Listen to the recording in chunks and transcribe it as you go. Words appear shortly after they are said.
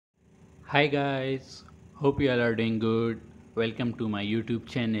Hi guys, hope you all are doing good. Welcome to my YouTube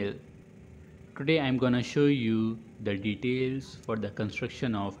channel. Today I'm gonna show you the details for the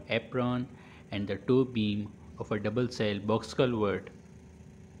construction of apron and the toe beam of a double cell box culvert.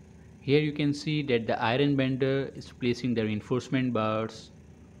 Here you can see that the iron bender is placing the reinforcement bars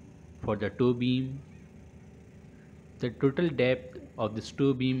for the toe beam. The total depth of this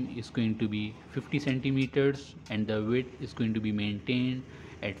toe beam is going to be 50 centimeters and the width is going to be maintained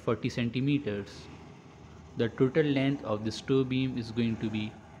at 40 centimeters. The total length of this toe beam is going to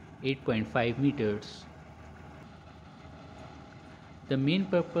be 8.5 meters. The main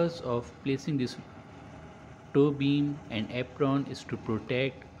purpose of placing this toe beam and apron is to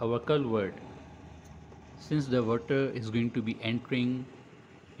protect our culvert. Since the water is going to be entering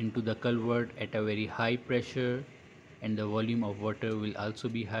into the culvert at a very high pressure and the volume of water will also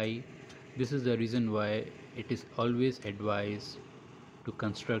be high, this is the reason why it is always advised to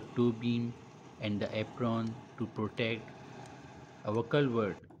construct toe beam and the apron to protect our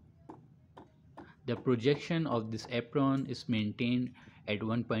culvert. The projection of this apron is maintained at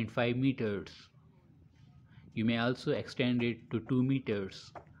 1.5 meters. You may also extend it to 2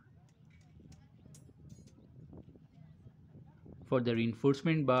 meters. For the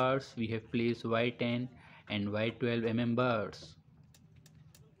reinforcement bars, we have placed Y10 and Y12 mm bars.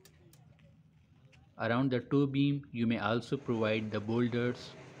 Around the toe beam, you may also provide the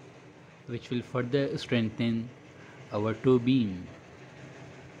boulders which will further strengthen our toe beam.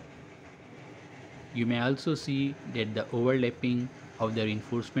 You may also see that the overlapping of the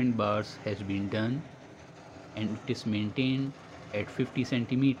reinforcement bars has been done and it is maintained at 50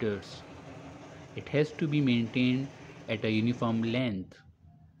 centimeters. It has to be maintained at a uniform length.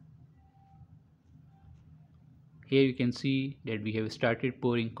 Here you can see that we have started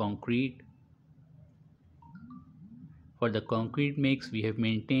pouring concrete. For the concrete mix, we have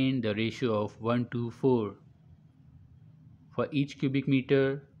maintained the ratio of 1 to 4. For each cubic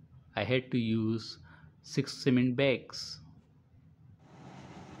meter, I had to use 6 cement bags.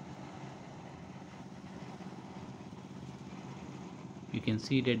 You can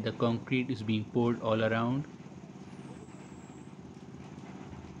see that the concrete is being poured all around.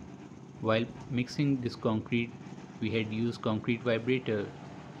 While mixing this concrete, we had used concrete vibrator.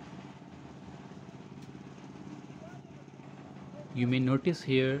 You may notice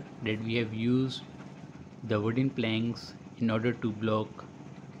here that we have used the wooden planks in order to block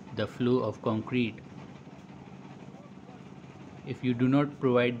the flow of concrete. If you do not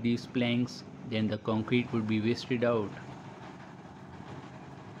provide these planks, then the concrete would be wasted out.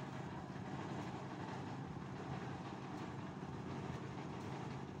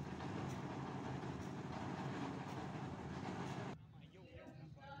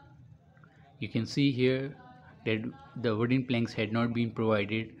 You can see here that the wooden planks had not been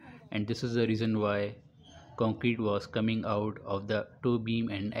provided, and this is the reason why concrete was coming out of the toe beam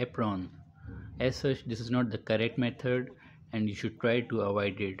and apron. As such, this is not the correct method and you should try to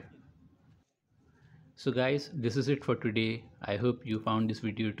avoid it. So guys, this is it for today. I hope you found this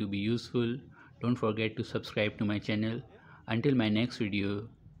video to be useful. Don't forget to subscribe to my channel. Until my next video,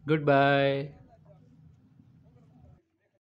 goodbye.